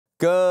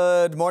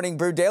Good morning,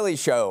 Brew Daily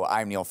Show.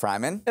 I'm Neal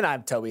Freyman. And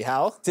I'm Toby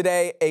Howell.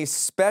 Today, a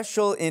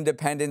special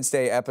Independence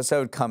Day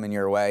episode coming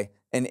your way.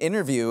 An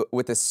interview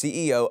with the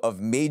CEO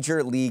of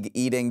Major League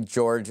Eating,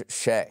 George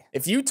Shea.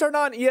 If you turn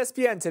on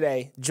ESPN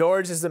today,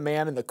 George is the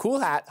man in the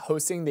cool hat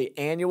hosting the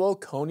annual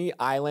Coney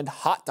Island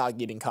hot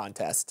dog eating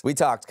contest. We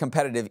talked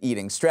competitive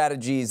eating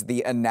strategies,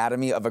 the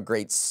anatomy of a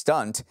great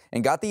stunt,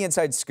 and got the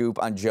inside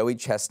scoop on Joey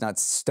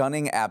Chestnut's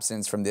stunning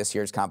absence from this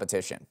year's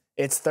competition.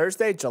 It's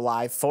Thursday,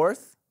 July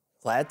 4th.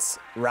 Let's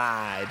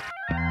ride.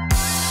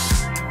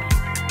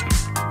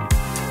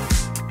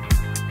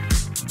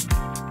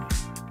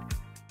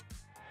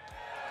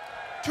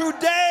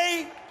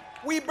 Today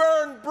we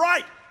burn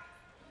bright.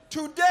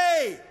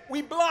 Today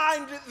we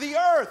blind the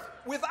earth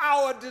with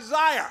our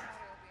desire.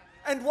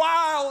 And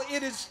while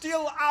it is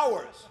still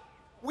ours,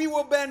 we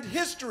will bend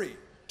history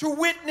to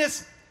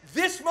witness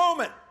this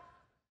moment.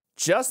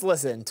 Just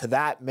listen to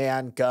that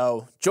man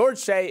go. George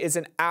Shea is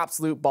an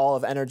absolute ball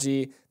of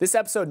energy. This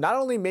episode not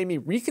only made me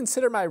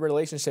reconsider my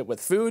relationship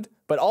with food,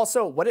 but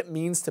also what it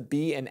means to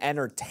be an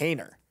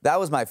entertainer. That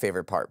was my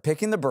favorite part,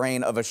 picking the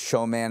brain of a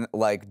showman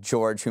like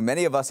George, who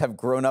many of us have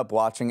grown up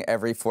watching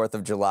every 4th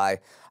of July.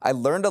 I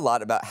learned a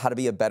lot about how to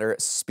be a better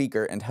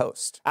speaker and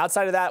host.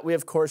 Outside of that, we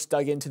of course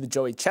dug into the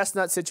Joey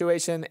Chestnut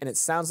situation, and it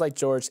sounds like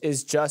George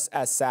is just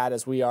as sad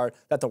as we are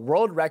that the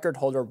world record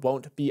holder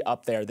won't be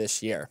up there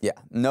this year. Yeah,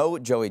 no,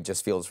 Joey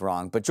just feels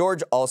wrong. But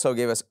George also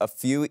gave us a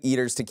few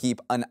eaters to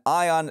keep an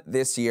eye on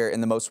this year in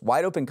the most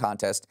wide open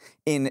contest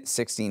in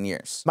 16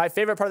 years. My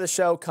favorite part of the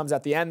show comes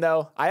at the end,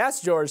 though. I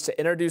asked George to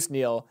introduce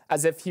Neal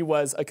as if he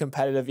was a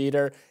competitive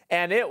eater,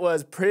 and it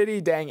was pretty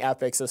dang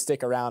epic, so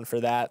stick around for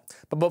that.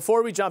 But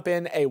before we jump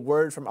in, a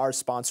word from our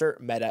sponsor,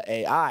 Meta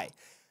AI.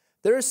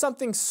 There is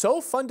something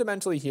so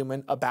fundamentally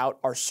human about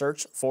our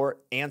search for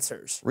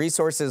answers.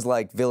 Resources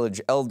like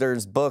village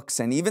elders, books,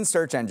 and even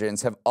search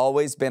engines have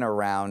always been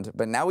around,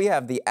 but now we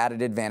have the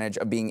added advantage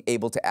of being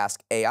able to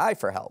ask AI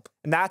for help.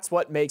 And that's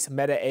what makes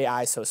Meta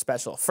AI so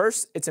special.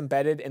 First, it's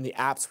embedded in the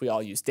apps we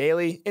all use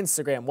daily: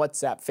 Instagram,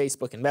 WhatsApp,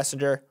 Facebook, and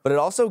Messenger. But it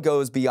also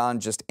goes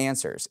beyond just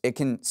answers. It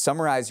can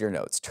summarize your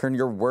notes, turn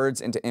your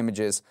words into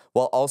images,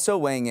 while also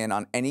weighing in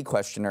on any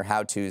question or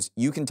how-tos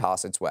you can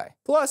toss its way.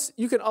 Plus,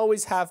 you can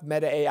always have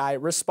Meta AI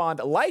respond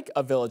like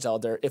a village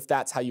elder if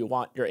that's how you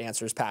want your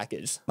answers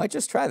packaged. Might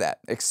just try that.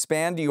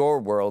 Expand your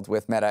world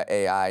with Meta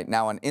AI,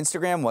 now on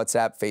Instagram,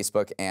 WhatsApp,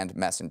 Facebook, and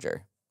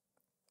Messenger.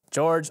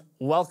 George,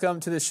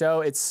 welcome to the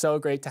show. It's so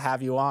great to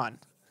have you on.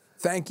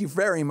 Thank you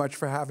very much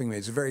for having me.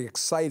 It's a very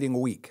exciting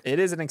week. It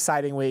is an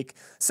exciting week.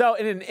 So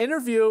in an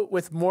interview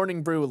with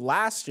Morning Brew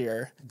last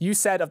year, you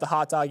said of the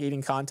hot dog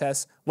eating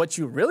contest, what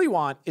you really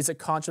want is a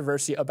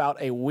controversy about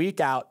a week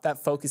out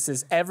that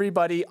focuses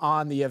everybody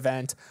on the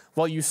event.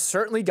 Well, you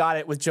certainly got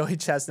it with Joey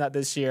Chestnut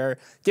this year.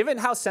 Given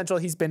how central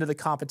he's been to the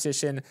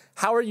competition,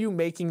 how are you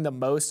making the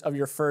most of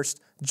your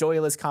first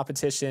joyless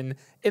competition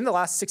in the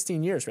last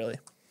 16 years, really?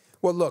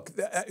 Well, look,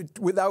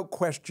 without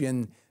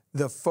question,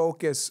 the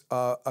focus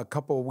a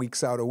couple of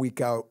weeks out, a week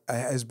out,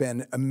 has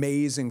been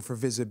amazing for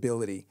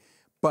visibility.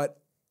 But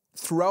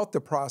throughout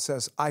the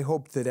process, I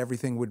hoped that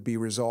everything would be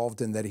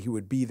resolved and that he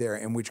would be there,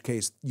 in which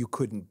case you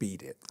couldn't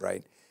beat it,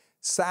 right?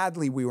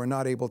 Sadly, we were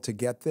not able to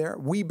get there.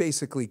 We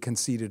basically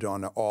conceded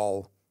on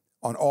all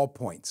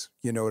points,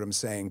 you know what I'm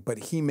saying?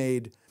 But he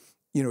made,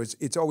 you know,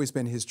 it's always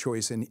been his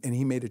choice, and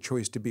he made a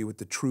choice to be with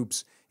the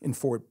troops in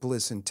Fort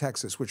Bliss in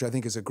Texas, which I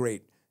think is a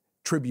great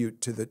tribute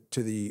to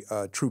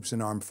the troops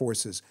and armed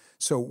forces.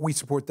 So we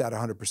support that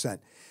 100%.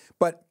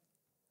 But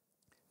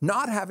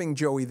not having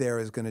Joey there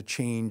is going to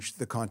change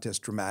the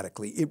contest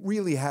dramatically. It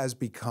really has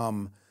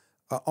become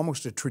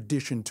almost a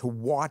tradition to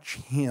watch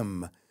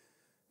him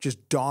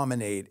just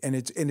dominate, and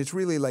it's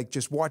really like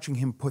just watching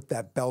him put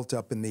that belt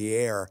up in the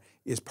air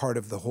is part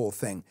of the whole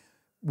thing.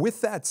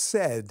 With that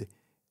said,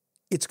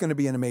 it's going to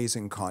be an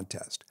amazing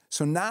contest.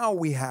 So now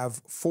we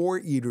have 4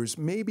 eaters,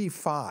 maybe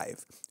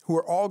 5, who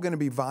are all going to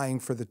be vying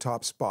for the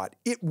top spot.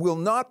 It will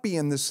not be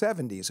in the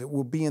 70s. It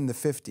will be in the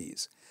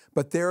 50s.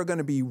 But they're going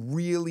to be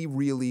really,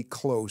 really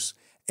close.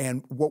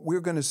 And what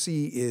we're going to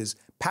see is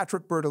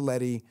Patrick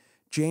Bertoletti,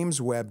 James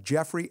Webb,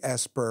 Jeffrey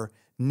Esper,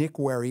 Nick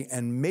Wherry,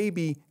 and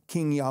maybe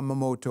King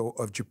Yamamoto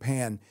of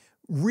Japan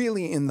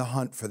really in the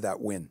hunt for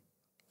that win.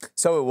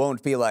 So it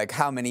won't be like,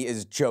 how many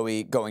is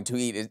Joey going to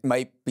eat? It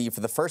might be for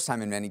the first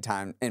time in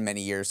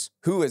many years,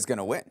 who is going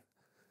to win?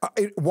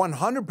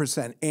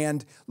 100%.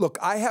 And look,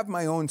 I have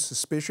my own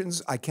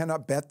suspicions. I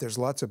cannot bet. There's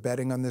lots of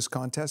betting on this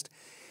contest.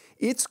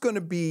 It's going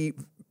to be,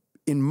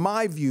 in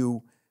my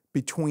view,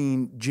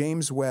 between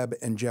James Webb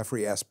and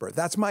Jeffrey Esper.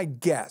 That's my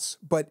guess.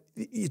 But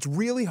it's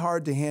really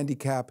hard to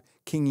handicap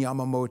King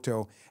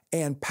Yamamoto.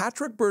 And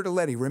Patrick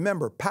Bertoletti,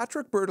 remember,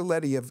 Patrick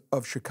Bertoletti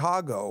of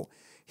Chicago,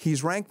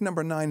 he's ranked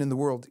number 9 in the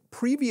world.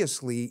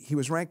 Previously, he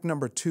was ranked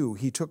number 2.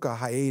 He took a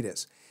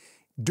hiatus.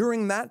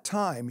 During that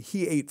time,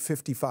 he ate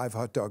 55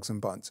 hot dogs and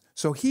buns.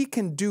 So he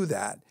can do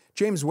that.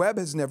 James Webb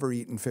has never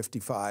eaten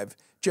 55.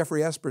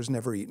 Jeffrey Esper's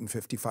never eaten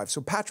 55.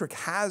 So Patrick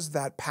has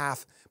that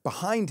path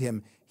behind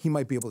him. He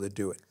might be able to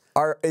do it.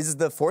 Is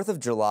the 4th of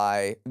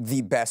July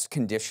the best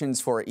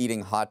conditions for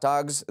eating hot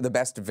dogs? The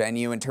best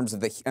venue in terms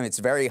of it's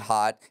very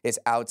hot, it's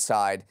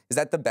outside. Is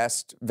that the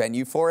best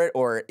venue for it?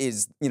 Or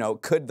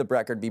could the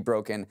record be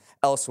broken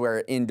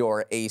elsewhere,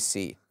 indoor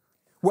AC?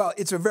 Well,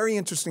 it's a very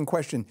interesting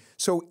question.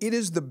 So it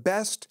is the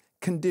best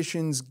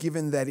conditions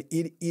given that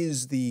it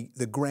is the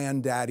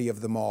granddaddy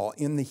of them all,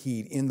 in the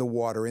heat, in the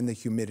water, in the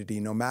humidity,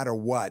 no matter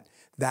what.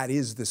 That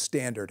is the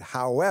standard.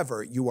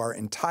 However, you are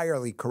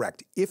entirely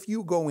correct. If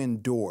you go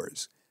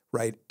indoors,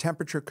 right,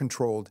 temperature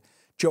controlled,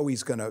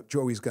 Joey's gonna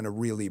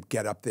really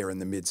get up there in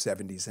the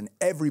mid-70s, and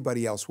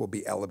everybody else will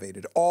be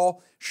elevated.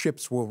 All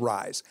ships will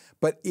rise.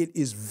 But it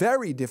is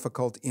very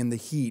difficult in the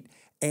heat,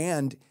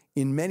 and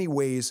in many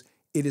ways,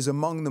 it is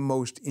among the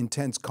most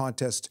intense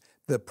contests.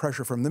 The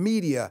pressure from the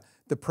media,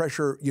 the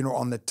pressure,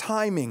 on the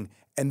timing,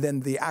 and then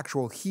the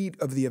actual heat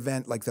of the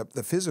event, like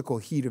the physical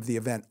heat of the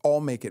event,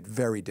 all make it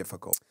very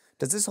difficult.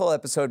 Does this whole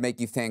episode make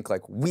you think,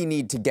 like, we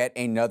need to get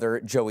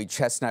another Joey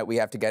Chestnut? We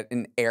have to get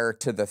an heir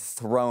to the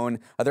throne.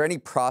 Are there any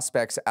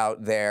prospects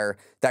out there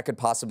that could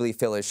possibly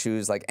fill his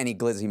shoes, like any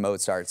glizzy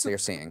Mozarts you're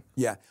seeing?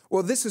 Yeah.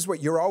 Well, this is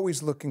what you're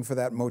always looking for,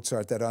 that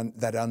Mozart,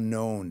 that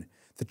unknown,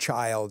 the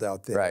child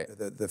out there, right.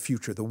 the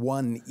future, the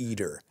one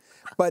eater.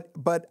 But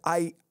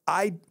I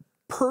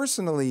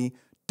personally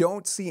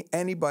don't see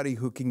anybody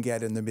who can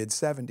get in the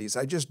mid-70s.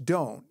 I just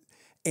don't.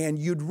 And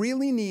you'd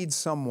really need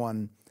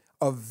someone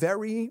of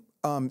very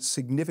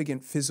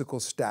significant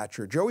physical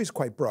stature. Joey's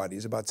quite broad.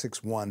 He's about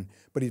 6'1",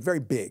 but he's very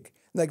big.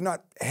 Like,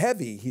 not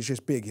heavy, he's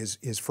just big,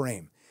 his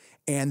frame.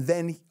 And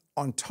then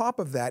on top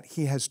of that,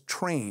 he has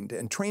trained.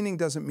 And training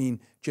doesn't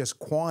mean just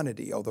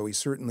quantity, although he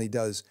certainly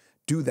does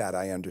do that,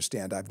 I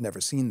understand. I've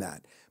never seen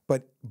that.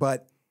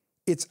 But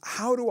it's,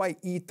 how do I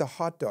eat the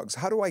hot dogs?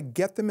 How do I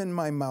get them in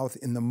my mouth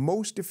in the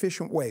most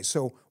efficient way?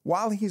 So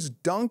while he's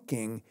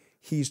dunking,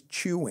 he's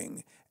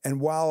chewing. And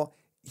while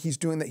he's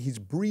doing that, he's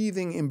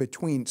breathing in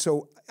between.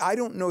 So I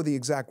don't know the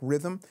exact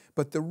rhythm,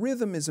 but the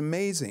rhythm is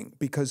amazing,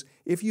 because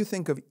if you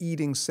think of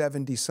eating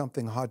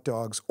 70-something hot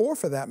dogs, or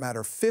for that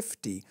matter,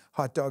 50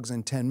 hot dogs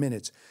in 10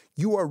 minutes,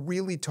 you are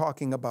really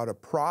talking about a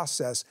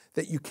process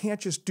that you can't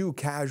just do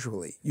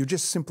casually. You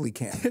just simply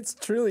can't. It's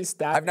truly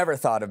staggering. I've never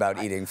thought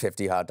about eating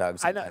 50 hot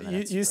dogs in 10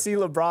 minutes. You see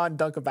LeBron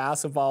dunk a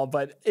basketball,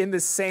 but in the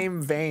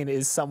same vein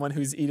is someone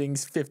who's eating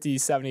 50,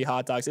 70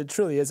 hot dogs. It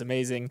truly is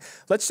amazing.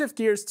 Let's shift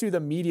gears to the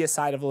media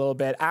side of it a little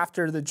bit.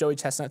 After the Joey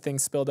Chestnut thing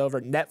spilled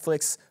over,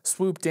 Netflix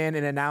swooped in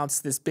and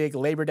announced this big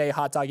Labor Day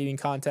hot dog eating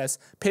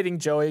contest, pitting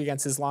Joey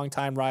against his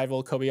longtime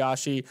rival,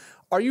 Kobayashi.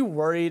 Are you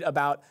worried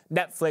about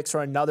Netflix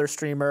or another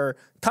streamer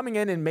coming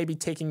in and maybe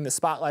taking the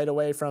spotlight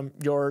away from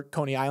your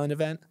Coney Island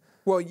event?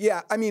 Well,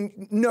 yeah, I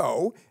mean,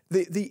 no.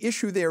 The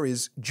issue there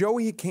is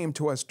Joey came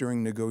to us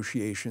during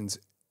negotiations,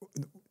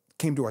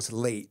 came to us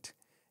late,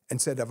 and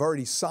said, I've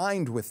already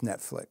signed with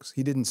Netflix.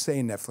 He didn't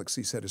say Netflix,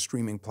 he said a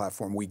streaming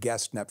platform. We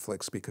guessed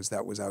Netflix because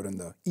that was out in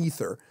the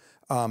ether.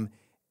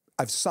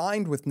 I've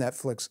signed with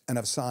Netflix, and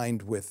I've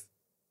signed with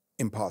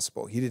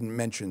Impossible. He didn't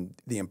mention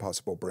the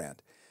Impossible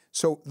brand.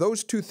 So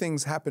those two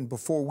things happened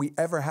before we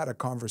ever had a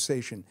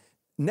conversation.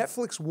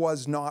 Netflix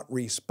was not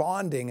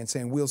responding and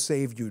saying, we'll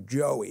save you,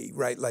 Joey,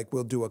 right? Like,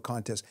 we'll do a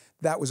contest.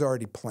 That was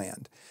already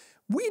planned.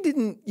 We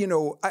didn't,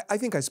 I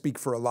think I speak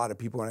for a lot of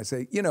people when I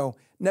say,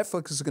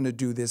 Netflix is going to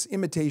do this.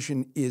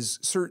 Imitation is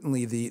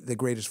certainly the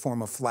greatest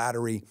form of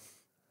flattery.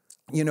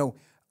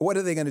 What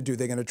are they going to do?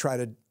 They're going to try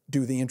to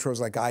do the intros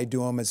like I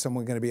do them. Is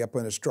someone going to be up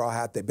in a straw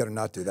hat? They better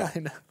not do that. I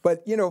know.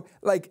 But,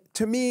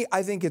 to me,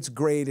 I think it's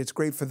great. It's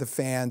great for the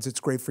fans. It's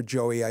great for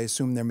Joey. I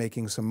assume they're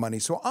making some money.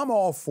 So I'm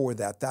all for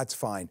that. That's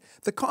fine.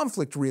 The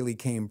conflict really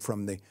came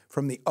from the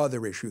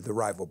other issue, the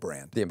rival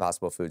brand. The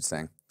Impossible Foods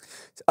thing.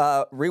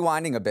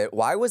 Rewinding a bit,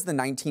 why was the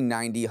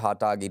 1990 hot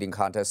dog eating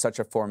contest such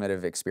a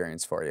formative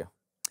experience for you?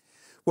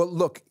 Well,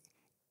 look,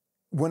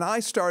 when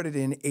I started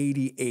in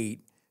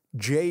 '88,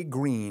 Jay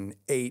Green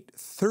ate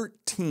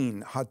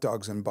 13 hot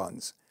dogs and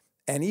buns.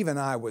 And even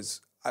I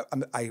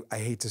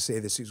hate to say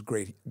this, he's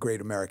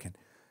great American.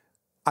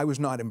 I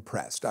was not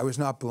impressed. I was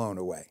not blown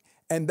away.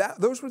 And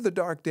those were the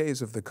dark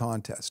days of the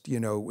contest.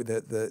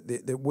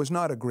 It was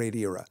not a great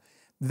era.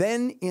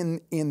 Then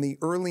in the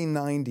early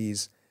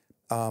 90s,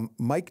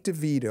 Mike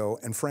DeVito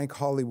and Frank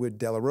Hollywood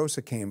De La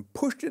Rosa came,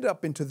 pushed it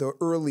up into the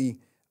early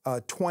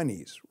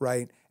 20s,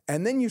 right?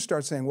 And then you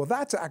start saying, well,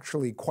 that's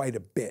actually quite a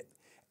bit.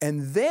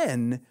 And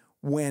then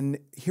when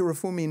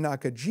Hirofumi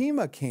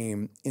Nakajima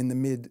came in the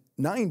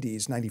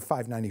mid-90s,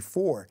 95,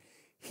 94,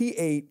 he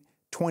ate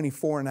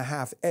 24 and a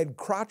half. Ed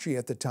Crotchy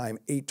at the time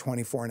ate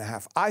 24 and a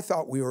half. I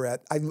thought we were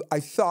at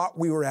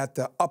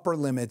the upper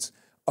limits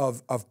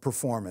of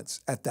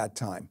performance at that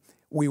time.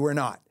 We were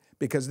not,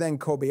 because then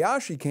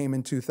Kobayashi came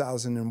in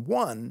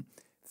 2001,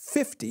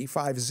 50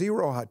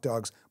 hot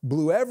dogs,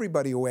 blew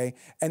everybody away.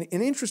 And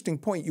an interesting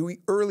point, you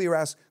earlier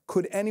asked,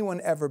 could anyone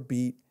ever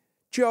beat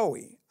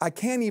Joey? I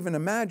can't even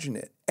imagine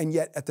it. And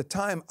yet, at the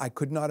time, I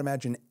could not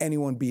imagine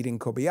anyone beating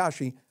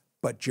Kobayashi,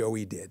 but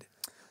Joey did.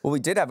 Well,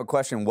 we did have a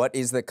question. What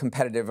is the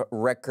competitive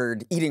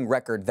eating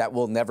record that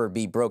will never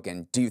be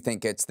broken? Do you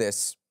think it's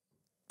this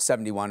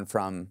 71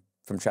 from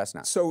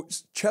Chestnut. So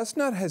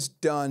Chestnut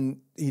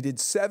he did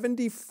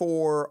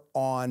 74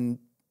 on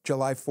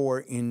July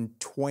 4 in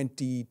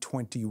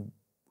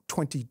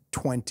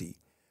 2020,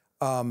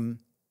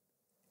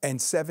 and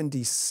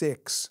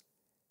 76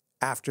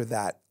 after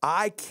that.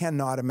 I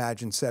cannot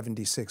imagine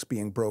 76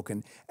 being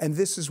broken, and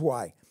this is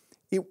why.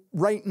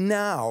 Right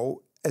now,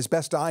 as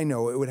best I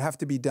know, it would have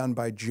to be done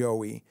by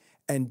Joey,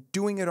 and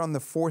doing it on the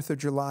 4th of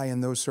July in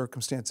those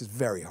circumstances,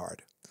 very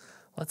hard.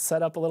 Let's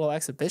set up a little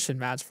exhibition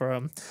match for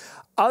him.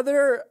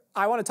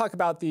 I want to talk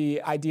about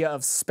the idea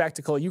of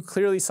spectacle. You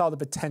clearly saw the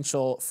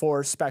potential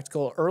for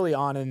spectacle early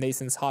on in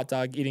Nathan's hot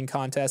dog eating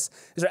contest.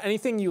 Is there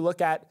anything you look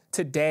at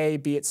today,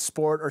 be it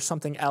sport or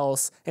something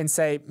else, and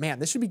say, man,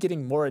 this should be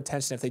getting more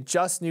attention if they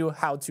just knew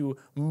how to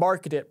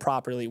market it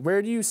properly?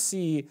 Where do you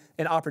see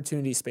an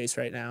opportunity space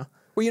right now?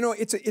 Well, you know,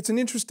 it's an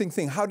interesting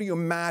thing. How do you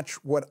match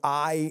what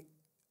I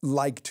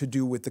like to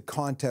do with the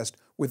contest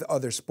with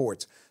other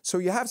sports? So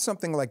you have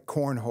something like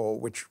cornhole,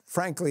 which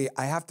frankly,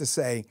 I have to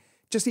say,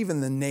 just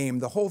even the name,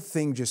 the whole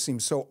thing just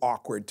seems so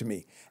awkward to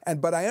me.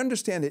 But I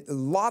understand it, a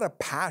lot of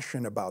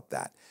passion about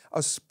that.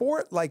 A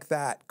sport like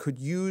that could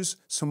use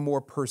some more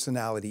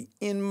personality,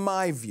 in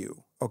my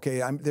view.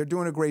 Okay, they're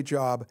doing a great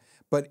job,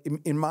 but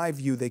in my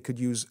view, they could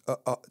use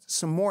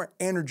some more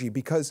energy,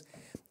 because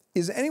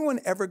is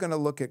anyone ever going to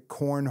look at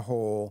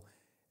cornhole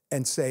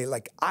and say,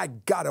 like, I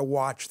gotta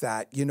watch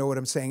that, you know what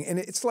I'm saying? And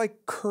it's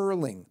like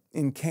curling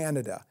in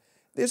Canada.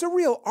 There's a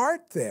real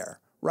art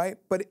there, right?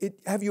 But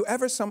have you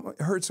ever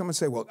heard someone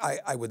say, well,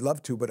 I would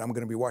love to, but I'm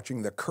gonna be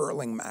watching the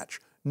curling match?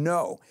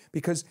 No,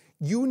 because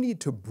you need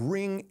to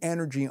bring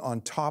energy on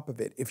top of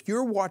it. If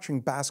you're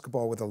watching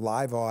basketball with a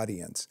live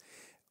audience,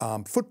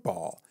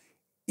 football,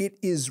 it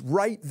is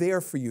right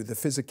there for you, the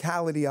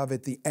physicality of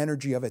it, the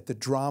energy of it, the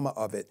drama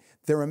of it.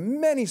 There are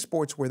many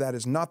sports where that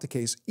is not the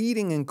case,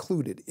 eating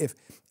included.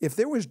 If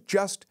there was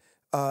just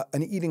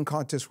an eating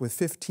contest with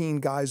 15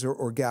 guys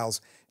or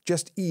gals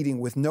just eating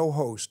with no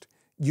host,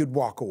 you'd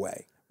walk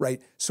away,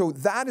 right? So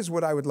that is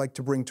what I would like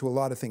to bring to a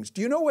lot of things.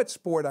 Do you know what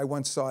sport I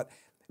once saw?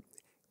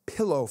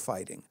 Pillow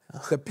fighting.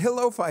 The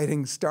pillow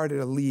fighting started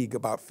a league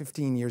about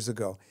 15 years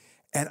ago.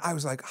 And I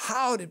was like,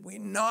 how did we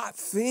not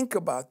think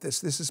about this?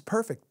 This is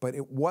perfect. But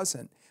it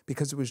wasn't,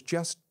 because it was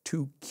just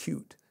too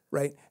cute,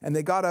 right? And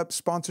they got a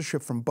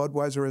sponsorship from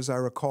Budweiser, as I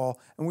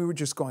recall, and we were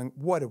just going,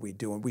 what are we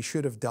doing? We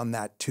should have done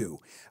that too.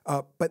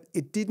 But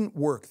it didn't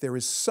work. There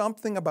is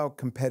something about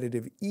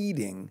competitive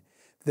eating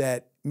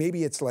that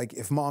maybe it's like,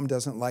 if mom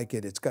doesn't like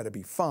it, it's got to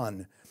be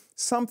fun.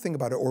 Something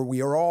about it, or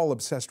we are all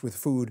obsessed with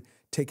food,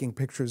 taking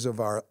pictures of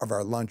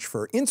our lunch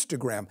for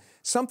Instagram.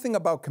 Something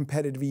about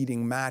competitive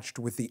eating matched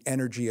with the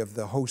energy of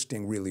the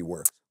hosting really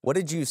works. What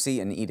did you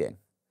see in eating?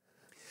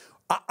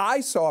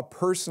 I saw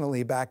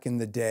personally back in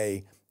the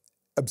day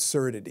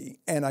absurdity,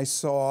 and I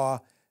saw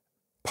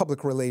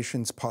public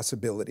relations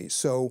possibilities.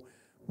 So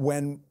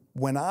when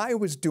I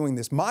was doing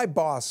this, my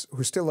boss,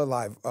 who's still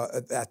alive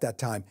at that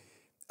time,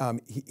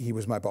 he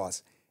was my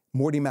boss,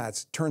 Morty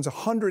Matz, turns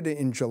 100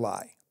 in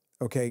July.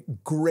 Okay,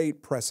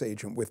 great press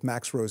agent with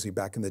Max Rosie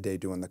back in the day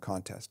doing the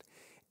contest.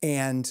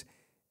 And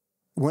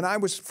when I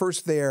was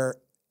first there,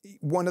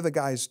 one of the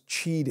guys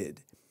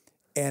cheated,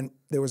 and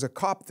there was a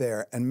cop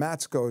there, and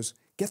Max goes,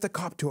 get the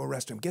cop to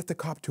arrest him, get the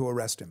cop to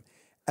arrest him.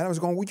 And I was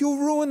going, well, you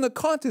ruined the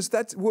contest.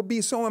 That would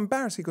be so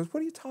embarrassing. He goes, what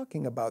are you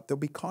talking about? There'll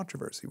be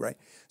controversy, right?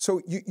 So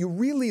you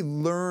really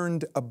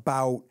learned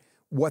about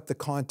what the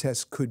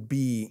contest could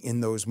be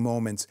in those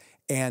moments.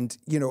 And,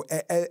 you know,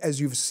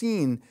 as you've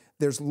seen,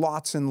 there's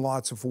lots and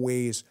lots of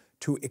ways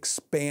to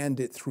expand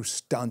it through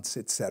stunts,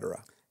 et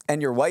cetera. And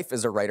your wife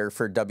is a writer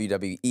for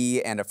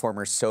WWE and a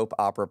former soap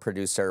opera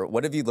producer.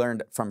 What have you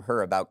learned from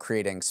her about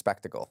creating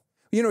spectacle?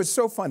 You know, it's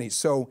so funny.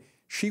 So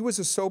she was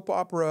a soap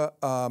opera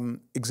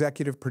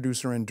executive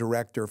producer and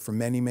director for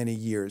many, many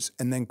years.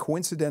 And then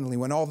coincidentally,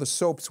 when all the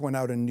soaps went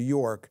out in New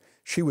York,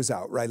 she was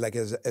out, right, like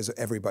as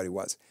everybody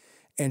was.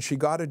 And she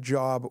got a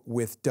job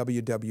with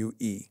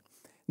WWE.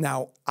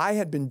 Now, I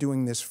had been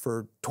doing this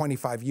for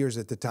 25 years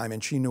at the time,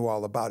 and she knew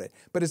all about it.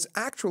 But it's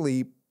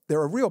actually, there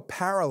are real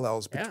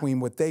parallels between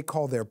what they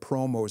call their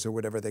promos, or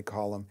whatever they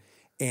call them,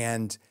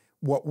 and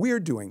what we're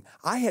doing.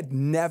 I had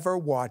never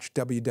watched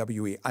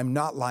WWE. I'm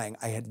not lying.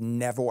 I had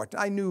never watched.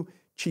 I knew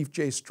Chief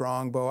Jay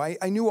Strongbow.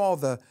 I knew all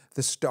the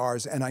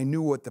stars, and I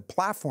knew what the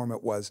platform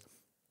it was,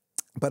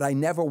 but I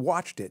never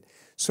watched it.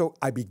 So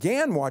I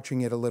began watching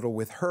it a little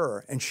with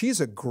her, and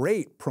she's a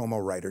great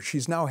promo writer.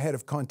 She's now head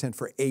of content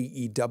for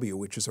AEW,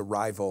 which is a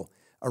rival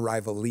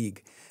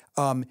league.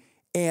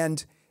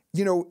 And,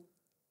 you know,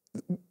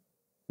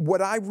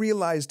 what I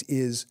realized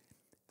is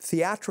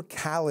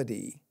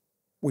theatricality,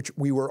 which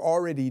we were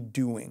already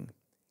doing,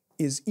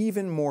 is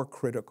even more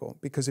critical,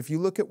 because if you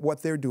look at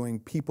what they're doing,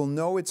 people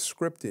know it's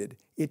scripted.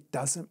 It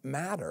doesn't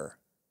matter,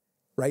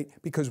 right?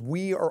 Because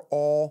we are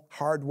all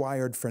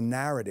hardwired for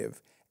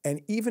narrative.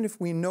 And even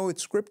if we know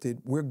it's scripted,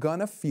 we're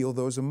gonna feel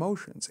those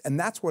emotions. And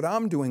that's what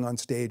I'm doing on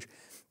stage.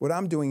 What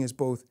I'm doing is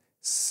both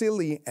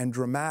silly and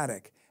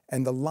dramatic.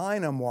 And the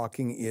line I'm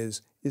walking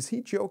is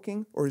he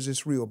joking or is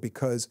this real?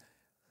 Because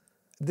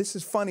this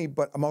is funny,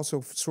 but I'm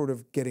also sort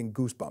of getting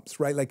goosebumps,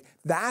 right? Like,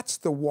 that's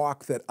the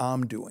walk that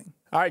I'm doing.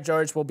 All right,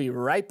 George, we'll be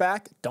right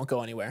back. Don't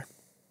go anywhere.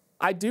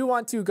 I do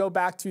want to go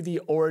back to the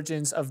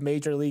origins of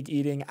Major League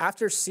Eating.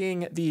 After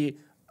seeing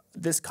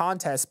this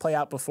contest play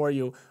out before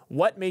you,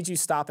 what made you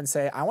stop and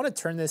say, I want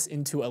to turn this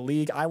into a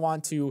league? I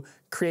want to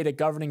create a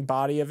governing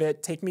body of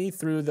it. Take me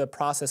through the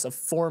process of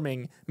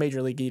forming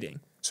Major League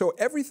Eating. So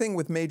everything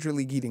with Major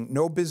League Eating,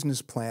 no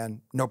business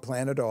plan, no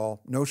plan at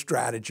all, no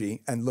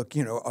strategy. And look,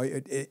 you know,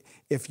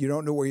 if you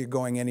don't know where you're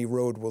going, any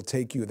road will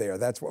take you there.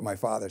 That's what my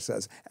father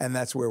says, and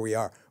that's where we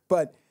are.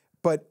 But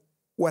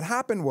what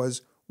happened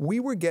was we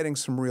were getting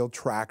some real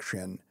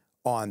traction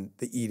on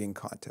the eating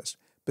contest.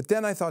 But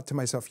then I thought to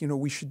myself, you know,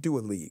 we should do a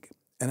league.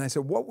 And I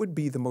said, what would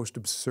be the most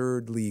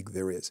absurd league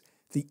there is?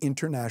 The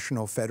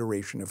International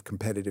Federation of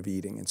Competitive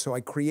Eating. And so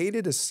I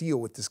created a seal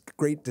with this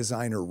great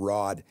designer,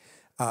 Rod,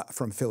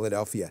 from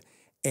Philadelphia.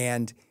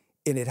 And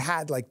it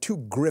had like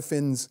 2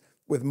 griffins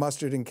with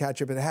mustard and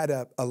ketchup. It had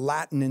a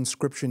Latin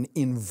inscription,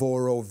 in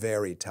voro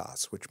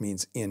veritas, which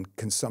means in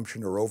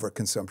consumption or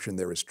overconsumption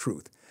there is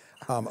truth.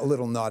 A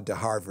little nod to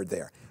Harvard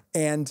there.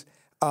 And,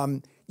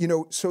 you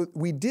know, so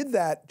we did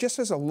that just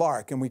as a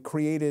lark, and we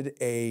created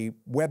a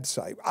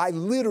website. I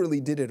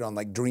literally did it on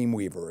like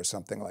Dreamweaver or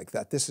something like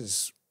that. This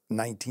is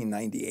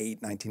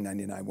 1998,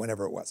 1999,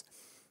 whenever it was.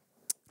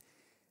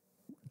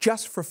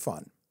 Just for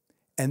fun.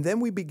 And then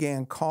we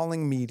began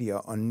calling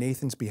media on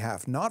Nathan's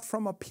behalf, not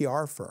from a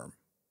PR firm,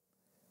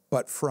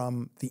 but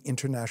from the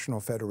International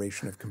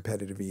Federation of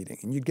Competitive Eating.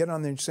 And you'd get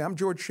on there and say, I'm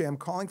George Shea, I'm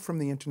calling from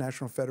the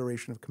International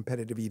Federation of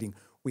Competitive Eating.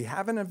 We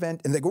have an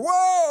event, and they go,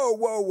 whoa,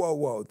 whoa, whoa,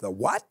 whoa, the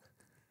what?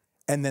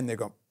 And then they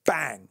go,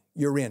 bang,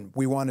 you're in.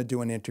 We want to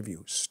do an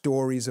interview,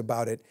 stories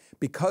about it,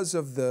 because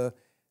of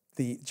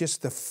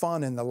just the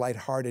fun and the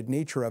lighthearted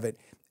nature of it.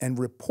 And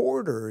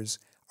reporters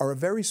are a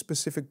very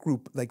specific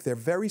group. Like, they're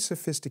very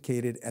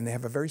sophisticated, and they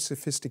have a very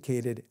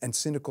sophisticated and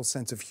cynical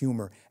sense of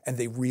humor, and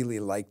they really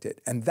liked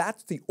it. And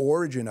that's the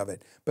origin of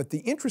it. But the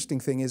interesting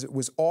thing is it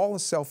was all a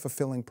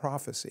self-fulfilling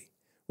prophecy,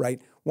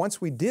 right?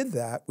 Once we did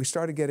that, we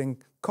started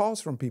getting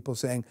calls from people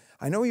saying,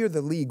 I know you're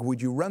the league,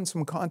 would you run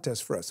some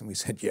contests for us? And we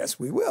said, yes,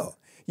 we will.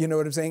 You know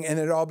what I'm saying? And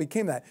it all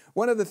became that.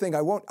 One other thing,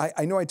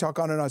 I know I talk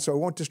on and on, so I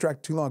won't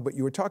distract too long, but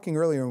you were talking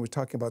earlier and we were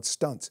talking about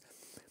stunts.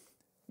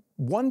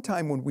 One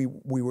time when we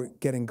were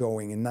getting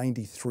going in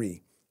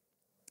 '93,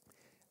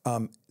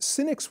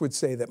 cynics would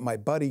say that my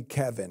buddy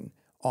Kevin,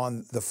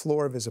 on the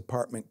floor of his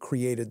apartment,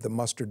 created the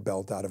mustard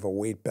belt out of a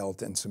weight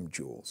belt and some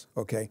jewels,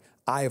 okay?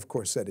 I, of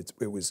course, said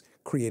it was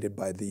created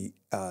by the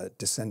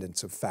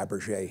descendants of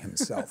Fabergé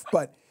himself.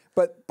 but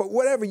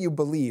whatever you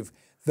believe,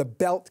 the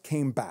belt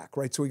came back,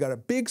 right? So we got a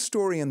big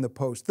story in the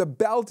Post. The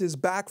belt is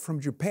back from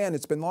Japan.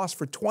 It's been lost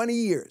for 20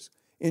 years.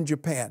 In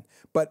Japan,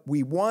 but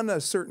we won a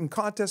certain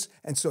contest,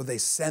 and so they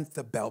sent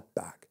the belt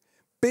back.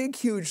 Big,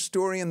 huge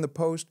story in the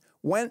Post,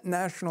 went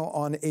national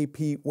on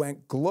AP,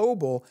 went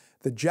global.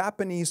 The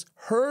Japanese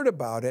heard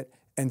about it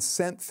and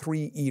sent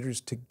 3 eaters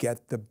to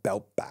get the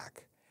belt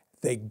back.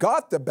 They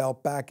got the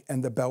belt back,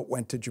 and the belt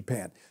went to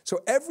Japan.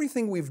 So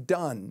everything we've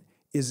done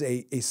is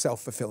a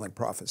self-fulfilling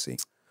prophecy.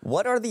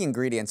 What are the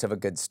ingredients of a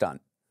good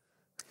stunt?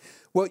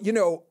 Well, you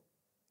know,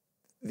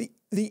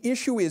 the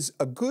issue is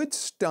a good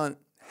stunt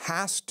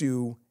has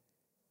to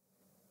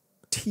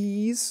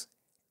tease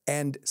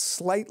and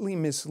slightly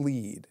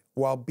mislead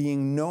while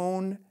being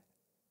known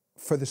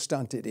for the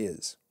stunt it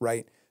is,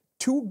 right?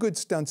 2 good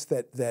stunts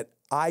that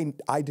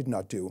I did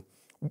not do.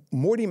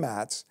 Morty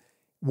Matz,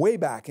 way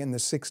back in the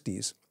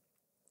 60s,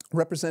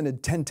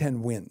 represented 10-10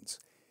 wins.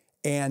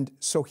 And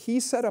so he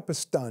set up a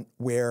stunt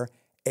where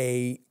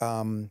a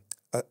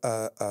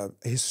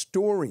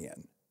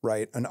historian,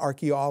 right, an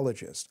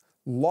archaeologist,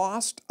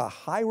 lost a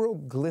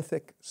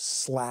hieroglyphic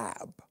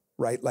slab,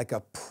 right, like a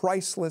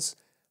priceless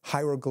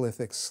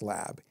hieroglyphic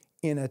slab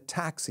in a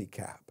taxi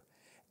cab.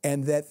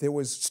 And that there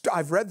was,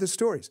 I've read the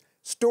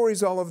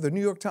stories all over the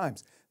New York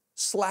Times,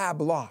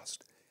 slab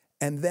lost.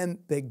 And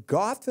then they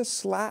got the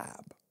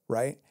slab,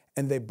 right,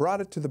 and they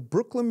brought it to the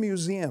Brooklyn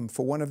Museum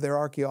for one of their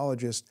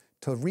archaeologists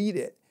to read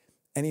it.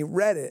 And he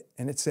read it,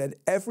 and it said,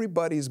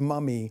 everybody's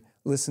mummy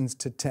listens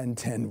to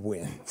 10-10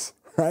 wins,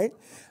 right?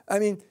 I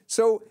mean,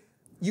 so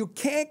you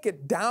can't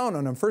get down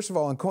on him. First of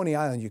all, on Coney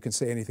Island, you can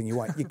say anything you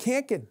want. You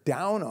can't get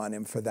down on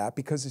him for that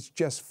because it's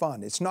just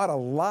fun. It's not a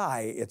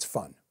lie, it's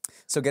fun.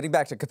 So getting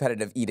back to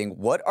competitive eating,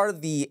 what are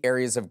the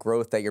areas of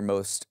growth that you're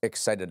most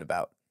excited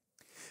about?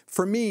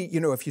 For me,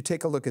 you know, if you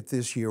take a look at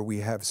this year,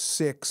 we have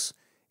 6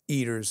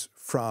 eaters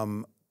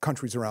from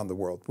countries around the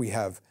world. We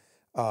have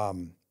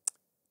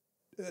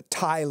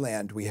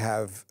Thailand, we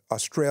have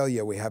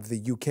Australia, we have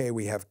the UK,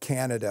 we have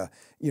Canada,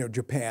 you know,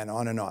 Japan,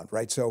 on and on,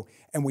 right? So,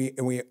 and we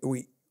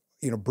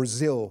you know,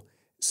 Brazil.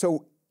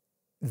 So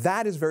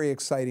that is very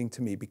exciting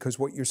to me because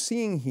what you're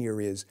seeing here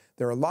is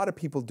there are a lot of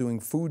people doing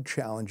food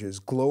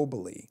challenges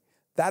globally.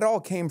 That all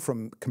came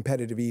from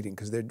competitive eating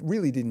because they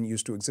really didn't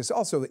used to exist.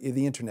 Also,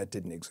 the internet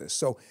didn't exist.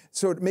 So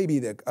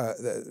maybe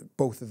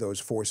both of those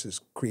forces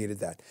created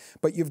that.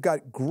 But you've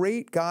got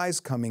great guys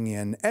coming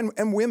in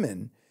and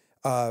women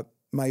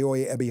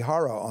Mayoi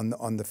Ebihara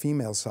on the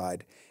female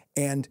side.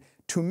 And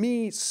to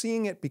me,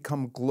 seeing it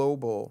become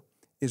global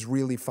is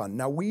really fun.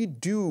 Now, we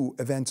do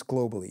events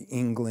globally.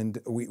 England,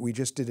 we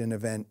just did an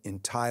event in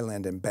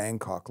Thailand and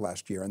Bangkok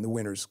last year, and the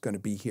winner's going to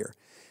be here.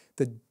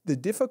 The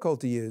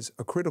difficulty is,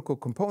 a critical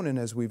component,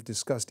 as we've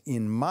discussed,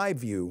 in my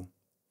view,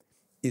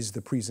 is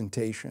the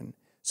presentation.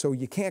 So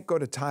you can't go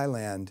to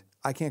Thailand,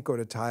 I can't go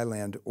to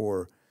Thailand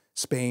or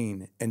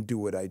Spain and do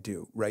what I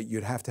do, right?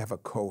 You'd have to have a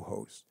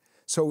co-host.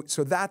 So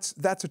that's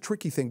a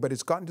tricky thing, but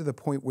it's gotten to the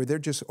point where they're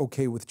just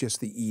okay with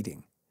just the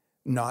eating,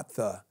 not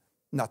the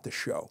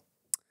show.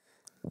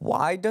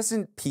 Why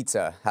doesn't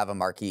pizza have a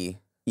marquee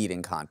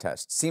eating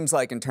contest? Seems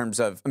like in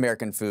terms of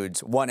American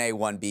foods, 1A,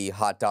 1B,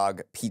 hot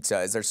dog, pizza,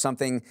 is there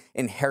something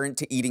inherent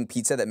to eating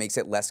pizza that makes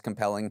it less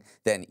compelling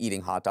than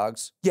eating hot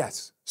dogs?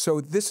 Yes.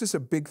 So this is a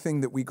big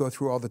thing that we go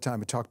through all the time.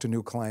 We talk to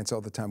new clients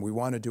all the time. We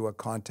want to do a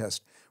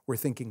contest. We're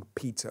thinking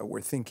pizza.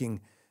 We're thinking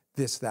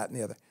this, that, and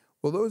the other.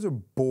 Well, those are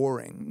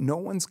boring. No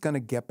one's going to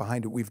get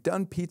behind it. We've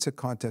done pizza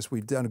contests.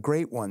 We've done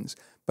great ones,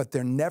 but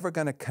they're never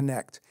going to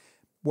connect.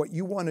 What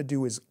you want to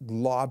do is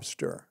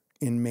lobster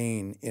in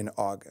Maine in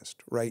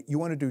August, right? You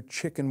want to do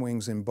chicken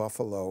wings in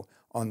Buffalo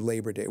on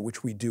Labor Day,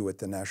 which we do at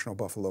the National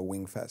Buffalo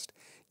Wing Fest.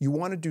 You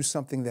want to do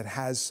something that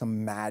has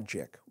some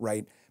magic,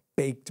 right?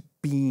 Baked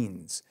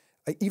beans,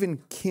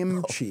 even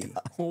kimchi.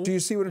 Oh, do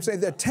you see what I'm saying?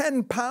 There are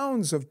 10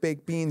 pounds of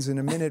baked beans in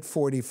a minute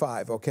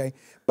 45, okay?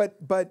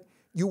 But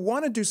you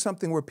want to do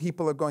something where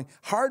people are going,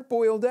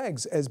 hard-boiled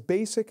eggs, as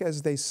basic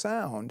as they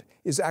sound,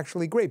 is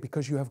actually great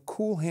because you have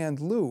Cool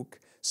Hand Luke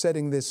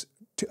setting this,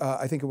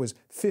 I think it was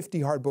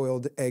 50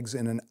 hard-boiled eggs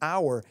in an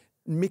hour.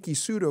 Mickey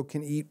Sudo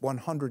can eat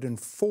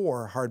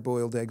 104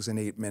 hard-boiled eggs in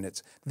 8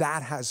 minutes.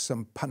 That has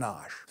some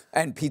panache.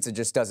 And pizza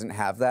just doesn't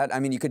have that? I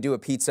mean, you could do a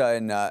pizza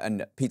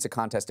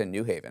contest in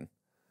New Haven.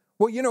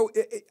 Well, you know,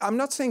 I'm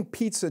not saying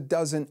pizza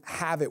doesn't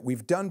have it.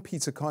 We've done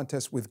pizza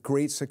contests with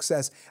great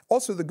success.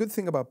 Also, the good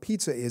thing about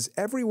pizza is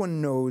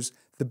everyone knows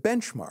the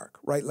benchmark,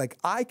 right? Like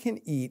I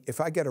can eat, if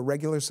I get a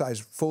regular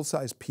size,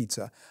 full-size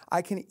pizza,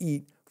 I can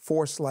eat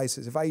 4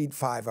 slices. If I eat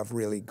 5, I've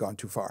really gone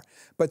too far.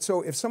 But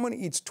so if someone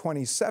eats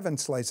 27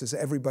 slices,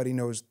 everybody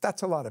knows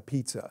that's a lot of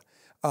pizza.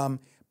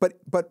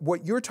 But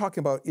what you're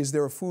talking about is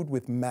there a food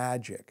with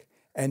magic?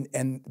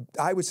 And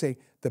I would say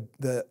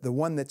the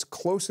one that's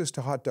closest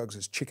to hot dogs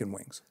is chicken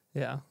wings.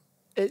 Yeah.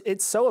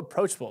 It's so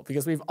approachable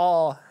because we've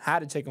all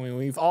had a chicken wing.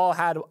 We've all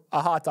had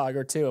a hot dog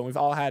or two, and we've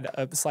all had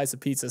a slice of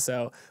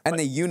pizza. And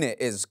the unit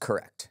is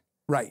correct.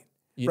 Right.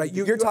 Right.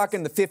 You're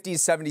talking the 50s,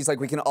 70s, like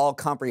we can all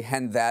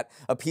comprehend that.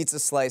 A pizza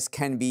slice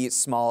can be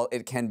small,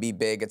 it can be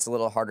big, it's a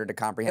little harder to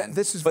comprehend.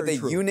 This is but very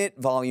the true. Unit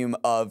volume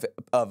of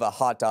a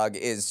hot dog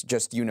is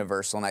just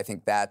universal, and I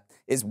think that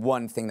is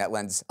one thing that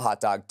lends hot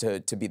dog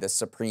to be the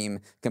supreme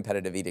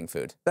competitive eating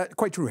food. That's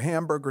quite true.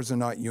 Hamburgers are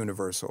not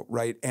universal,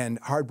 right? And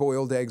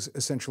hard-boiled eggs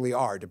essentially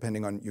are,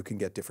 depending on, you can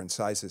get different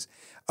sizes.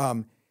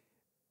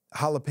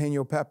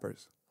 Jalapeno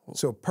peppers.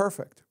 So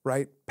perfect,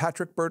 right?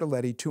 Patrick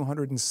Bertoletti,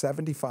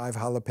 275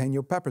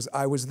 jalapeno peppers.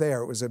 I was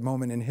there. It was a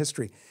moment in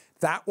history.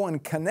 That one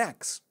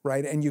connects,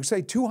 right? And you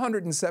say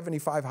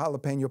 275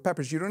 jalapeno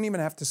peppers. You don't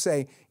even have to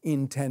say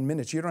in 10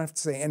 minutes. You don't have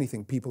to say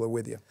anything. People are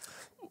with you.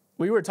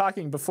 We were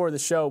talking before the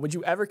show, would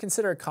you ever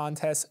consider a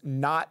contest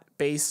not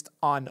based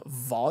on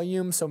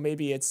volume? So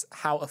maybe it's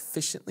how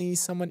efficiently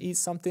someone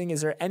eats something.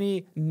 Is there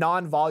any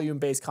non-volume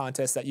based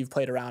contest that you've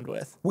played around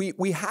with?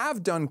 We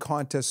have done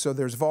contests, so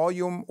there's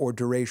volume or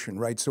duration,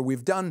 right? So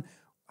we've done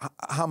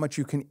how much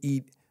you can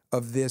eat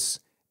of this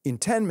in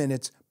 10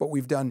 minutes, but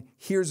we've done,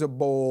 here's a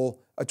bowl,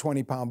 a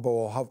 20-pound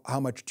bowl, how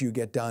much do you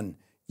get done?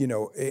 You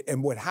know,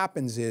 and what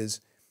happens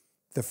is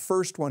the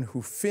first one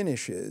who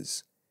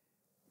finishes,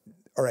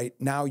 all right,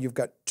 now you've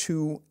got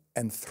 2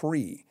 and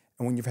 3.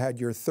 And when you've had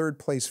your third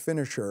place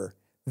finisher,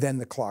 then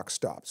the clock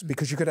stops.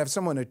 Because you could have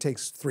someone who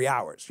takes 3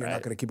 hours. You're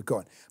not going to keep it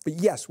going. But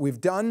yes,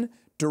 we've done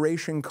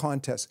duration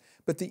contests.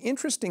 But the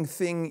interesting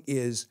thing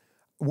is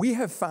we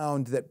have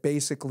found that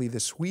basically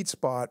the sweet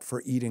spot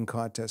for eating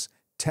contests,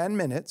 10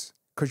 minutes,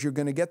 because you're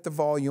going to get the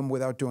volume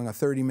without doing a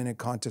 30-minute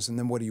contest, and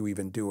then what are you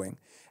even doing?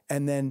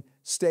 And then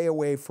stay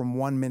away from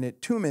 1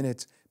 minute, 2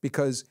 minutes,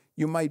 because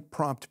you might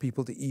prompt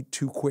people to eat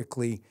too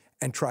quickly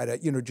and try to,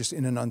 you know, just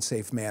in an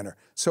unsafe manner.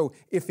 So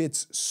if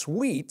it's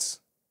sweets,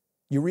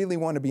 you really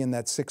want to be in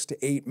that 6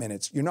 to 8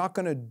 minutes. You're not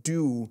going to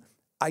do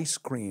ice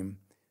cream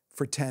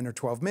for 10 or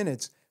 12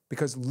 minutes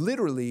because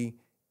literally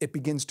it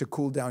begins to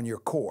cool down your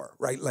core,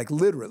 right? Like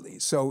literally.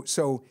 So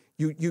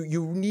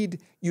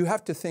you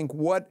have to think,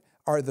 what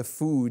are the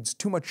foods?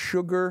 Too much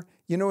sugar,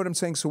 you know what I'm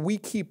saying? So we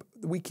keep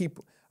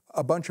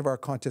a bunch of our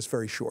contests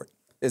very short.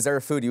 Is there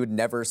a food you would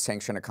never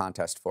sanction a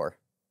contest for?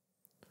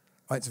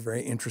 It's a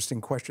very interesting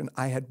question.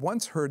 I had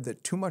once heard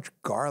that too much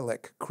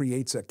garlic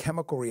creates a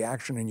chemical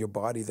reaction in your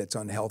body that's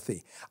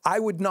unhealthy. I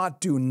would not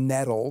do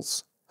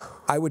nettles.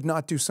 I would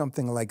not do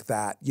something like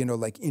that. You know,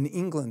 like in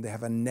England, they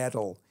have a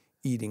nettle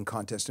eating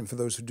contest. And for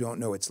those who don't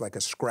know, it's like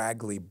a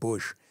scraggly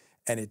bush.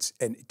 And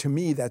to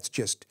me, that's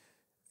just,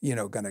 you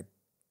know, going to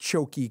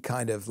choky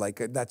kind of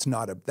like that's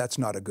not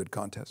a good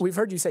contest. We've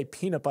heard you say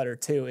peanut butter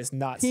too is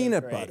not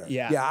Peanut so great. butter.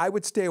 Yeah, I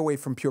would stay away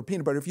from pure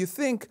peanut butter. If you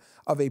think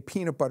of a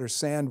peanut butter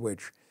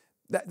sandwich,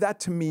 that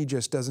to me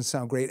just doesn't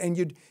sound great. And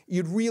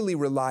you'd really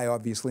rely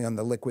obviously on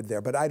the liquid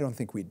there, but I don't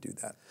think we'd do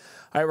that.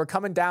 All right, we're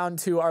coming down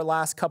to our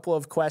last couple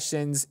of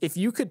questions. If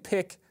you could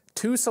pick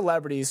 2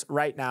 celebrities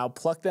right now,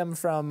 pluck them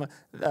from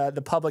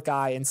the public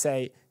eye and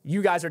say,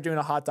 you guys are doing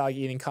a hot dog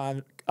eating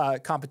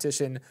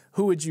competition,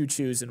 who would you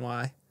choose and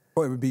why?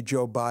 Boy, it would be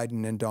Joe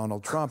Biden and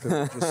Donald Trump. It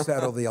would just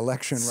settle the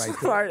election right there.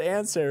 Smart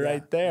answer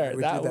right there.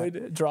 That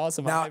would draw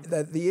some Now, hype.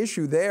 the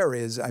issue there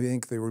is, I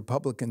think the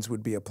Republicans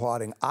would be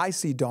applauding. I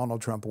see Donald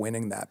Trump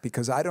winning that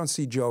because I don't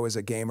see Joe as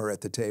a gamer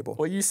at the table.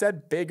 Well, you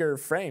said bigger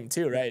frame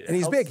too, right? And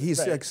he's big. He's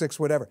 6'6",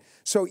 whatever.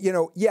 So,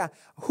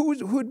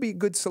 who'd be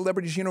good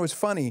celebrities? It's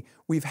funny.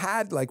 We've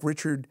had like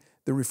Richard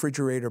the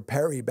Refrigerator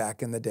Perry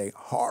back in the day.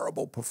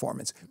 Horrible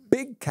performance.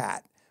 Big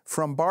Cat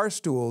from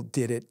Barstool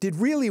did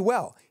really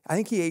well. I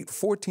think he ate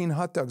 14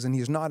 hot dogs, and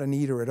he's not an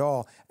eater at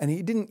all. And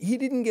he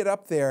didn't get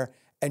up there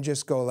and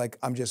just go like,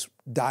 I'm just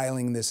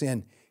dialing this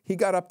in. He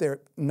got up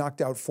there,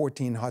 knocked out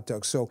 14 hot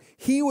dogs. So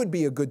he would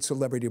be a good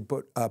celebrity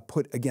to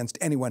put against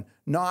anyone,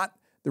 not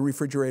the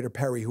Refrigerator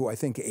Perry, who I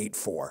think ate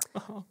 4.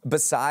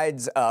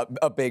 Besides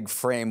a big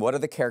frame, what are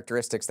the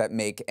characteristics that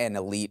make an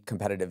elite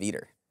competitive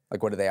eater?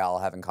 Like, what do they all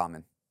have in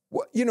common?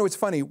 Well, it's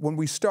funny. When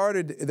we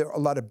started, there were a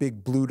lot of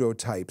big Bluto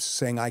types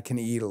saying, I can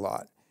eat a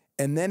lot.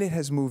 And then it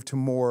has moved to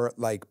more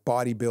like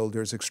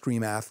bodybuilders,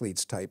 extreme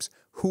athletes types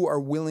who are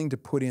willing to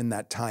put in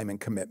that time and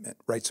commitment,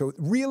 right? So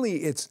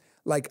really it's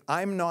like,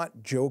 I'm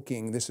not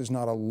joking. This is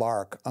not a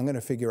lark. I'm going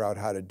to figure out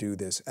how to do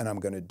this, and I'm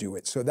going to do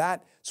it. So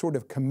that sort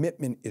of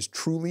commitment is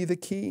truly the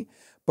key.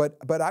 But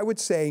I would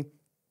say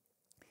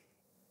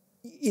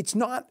it's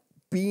not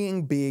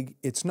being big.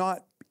 It's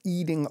not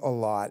eating a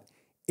lot.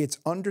 It's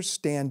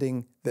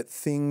understanding that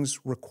things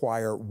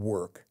require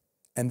work.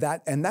 And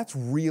that's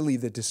really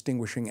the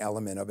distinguishing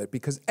element of it,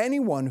 because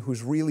anyone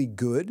who's really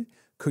good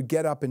could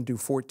get up and do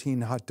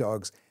 14 hot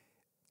dogs,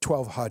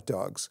 12 hot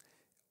dogs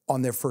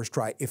on their first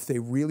try if they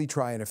really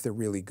try and if they're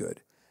really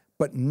good.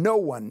 But no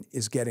one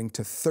is getting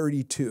to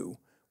 32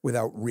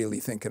 without really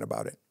thinking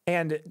about it.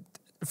 And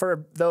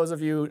for those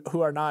of you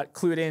who are not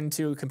clued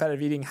into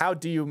competitive eating, how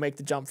do you make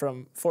the jump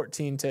from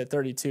 14 to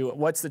 32?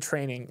 What's the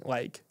training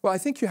like? Well, I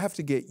think you have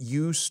to get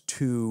used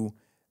to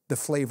the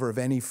flavor of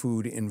any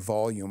food in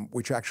volume,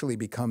 which actually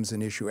becomes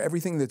an issue.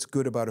 Everything that's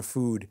good about a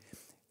food,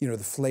 the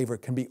flavor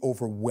can be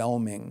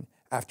overwhelming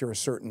after a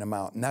certain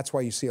amount. And that's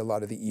why you see a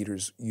lot of the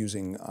eaters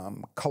using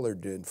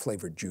colored and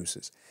flavored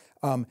juices.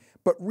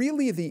 But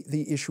really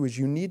the issue is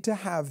you need to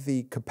have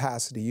the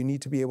capacity. You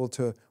need to be able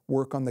to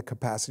work on the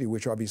capacity,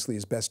 which obviously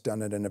is best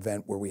done at an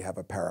event where we have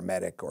a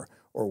paramedic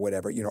or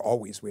whatever.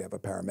 Always we have a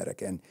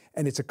paramedic, and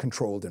it's a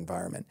controlled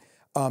environment.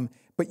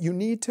 But you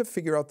need to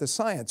figure out the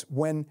science.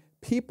 When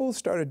people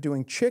started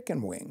doing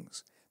chicken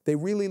wings, they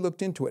really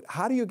looked into it.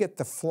 How do you get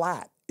the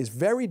flat is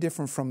very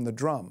different from the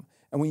drum.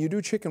 And when you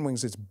do chicken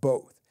wings, it's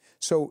both.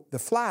 So the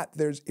flat,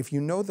 if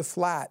you know the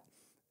flat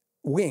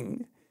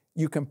wing,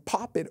 you can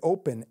pop it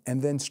open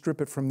and then strip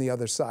it from the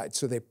other side.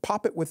 So they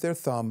pop it with their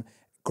thumb,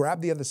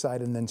 grab the other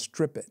side, and then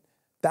strip it.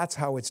 That's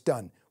how it's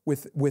done.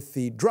 With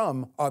the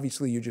drum,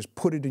 obviously you just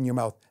put it in your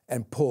mouth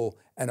and pull,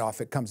 and off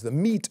it comes. The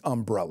meat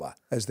umbrella,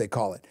 as they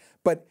call it.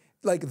 But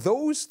like,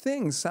 those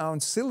things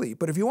sound silly,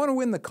 but if you want to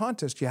win the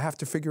contest, you have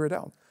to figure it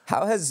out.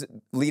 How has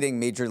leading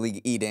Major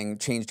League Eating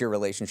changed your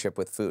relationship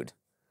with food?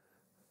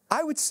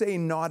 I would say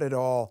not at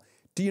all.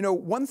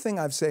 One thing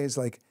I've say is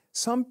like,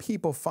 some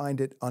people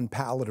find it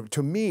unpalatable.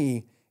 To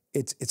me,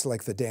 it's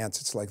like the dance.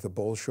 It's like the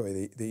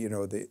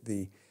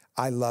Bolshoi.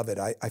 I love it.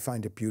 I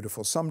find it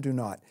beautiful. Some do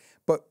not.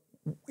 But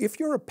if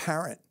you're a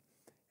parent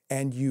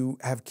and you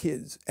have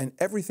kids and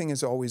everything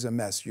is always a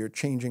mess, you're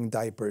changing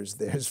diapers,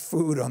 there's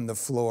food on the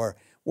floor,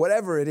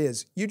 whatever it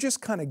is, you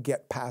just kind of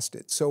get past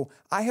it. So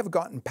I have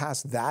gotten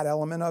past that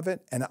element of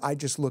it, and I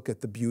just look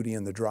at the beauty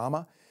and the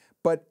drama.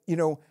 But,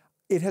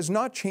 it has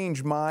not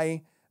changed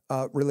my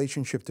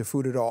relationship to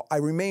food at all. I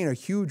remain a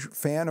huge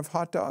fan of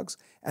hot dogs,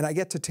 and I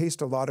get to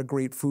taste a lot of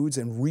great foods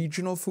and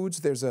regional foods.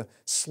 There's a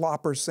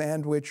slopper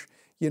sandwich.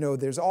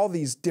 There's all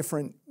these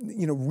different,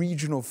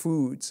 regional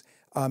foods,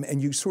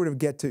 and you sort of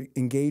get to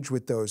engage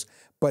with those.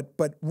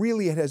 But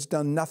really, it has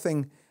done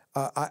nothing.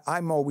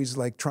 I'm always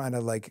like trying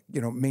to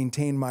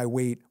maintain my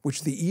weight,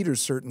 which the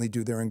eaters certainly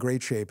do. They're in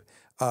great shape.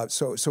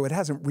 So it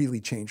hasn't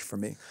really changed for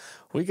me.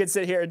 We could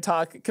sit here and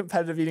talk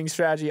competitive eating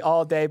strategy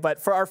all day,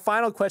 but for our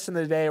final question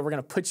of the day, we're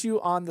going to put you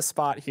on the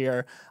spot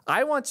here.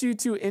 I want you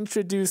to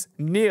introduce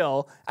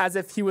Neal as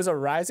if he was a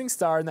rising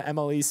star in the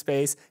MLE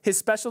space. His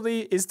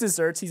specialty is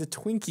desserts. He's a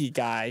Twinkie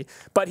guy,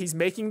 but he's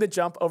making the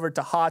jump over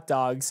to hot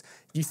dogs.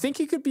 You think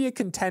he could be a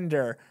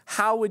contender?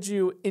 How would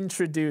you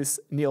introduce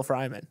Neal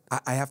Freyman?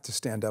 I have to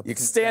stand up. You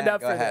can stand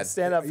up for this.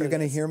 Stand up for this. You're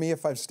going to hear me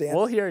if I stand?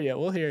 We'll hear you.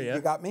 We'll hear you.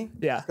 You got me?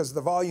 Yeah. Because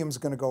the volume's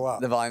going to go up.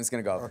 The volume's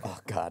going to go up. Okay. Oh,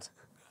 God.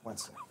 One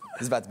second.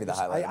 This is about to be the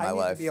highlight of my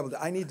life.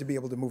 I need to be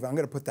able to move. I'm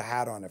going to put the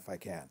hat on if I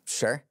can.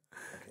 Sure.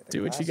 Okay,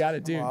 Do what you got to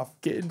do. Off.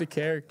 Get into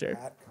character.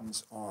 That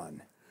comes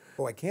on.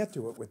 Oh, I can't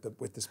do it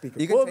with the speaker.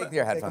 You can take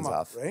your headphones them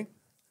off. Right?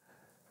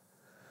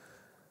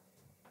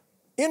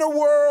 In a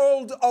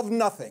world of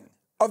nothing,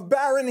 of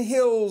barren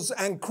hills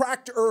and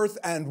cracked earth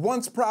and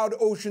once proud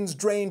oceans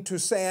drained to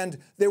sand,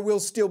 there will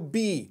still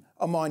be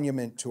a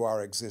monument to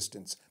our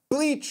existence.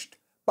 Bleached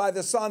by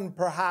the sun,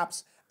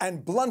 perhaps,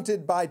 and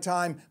blunted by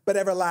time, but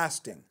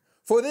everlasting.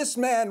 For this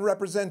man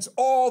represents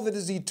all that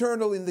is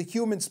eternal in the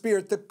human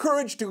spirit, the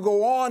courage to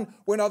go on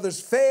when others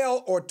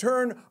fail or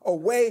turn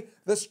away,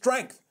 the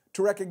strength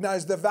to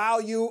recognize the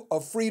value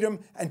of freedom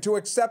and to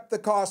accept the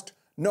cost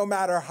no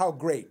matter how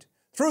great.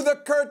 Through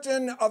the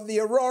curtain of the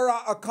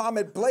aurora, a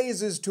comet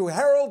blazes to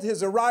herald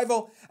his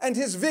arrival, and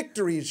his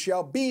victories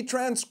shall be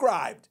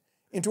transcribed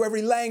into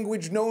every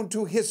language known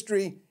to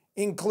history,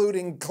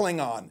 including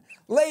Klingon.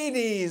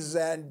 Ladies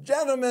and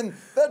gentlemen,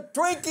 the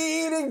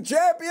Twinkie-eating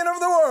champion of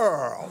the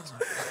world,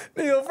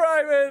 Neal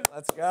Freyman.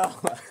 Let's go.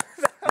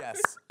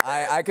 Yes,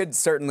 I could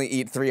certainly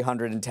eat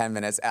 310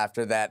 minutes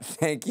after that.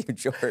 Thank you,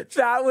 George.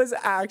 That was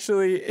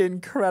actually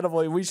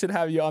incredible. We should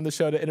have you on the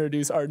show to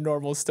introduce our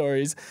normal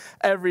stories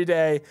every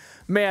day.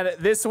 Man,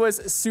 this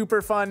was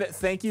super fun.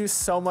 Thank you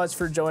so much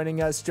for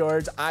joining us,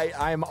 George.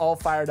 I'm all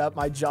fired up.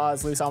 My jaw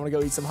is loose. I'm going to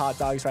go eat some hot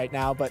dogs right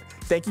now. But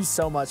thank you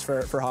so much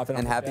for hopping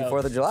on And the happy show.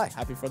 4th of July.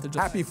 Happy 4th of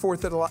July. Happy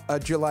 4th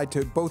of July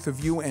to both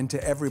of you and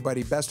to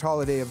everybody. Best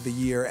holiday of the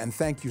year, and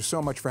thank you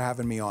so much for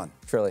having me on.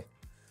 Truly.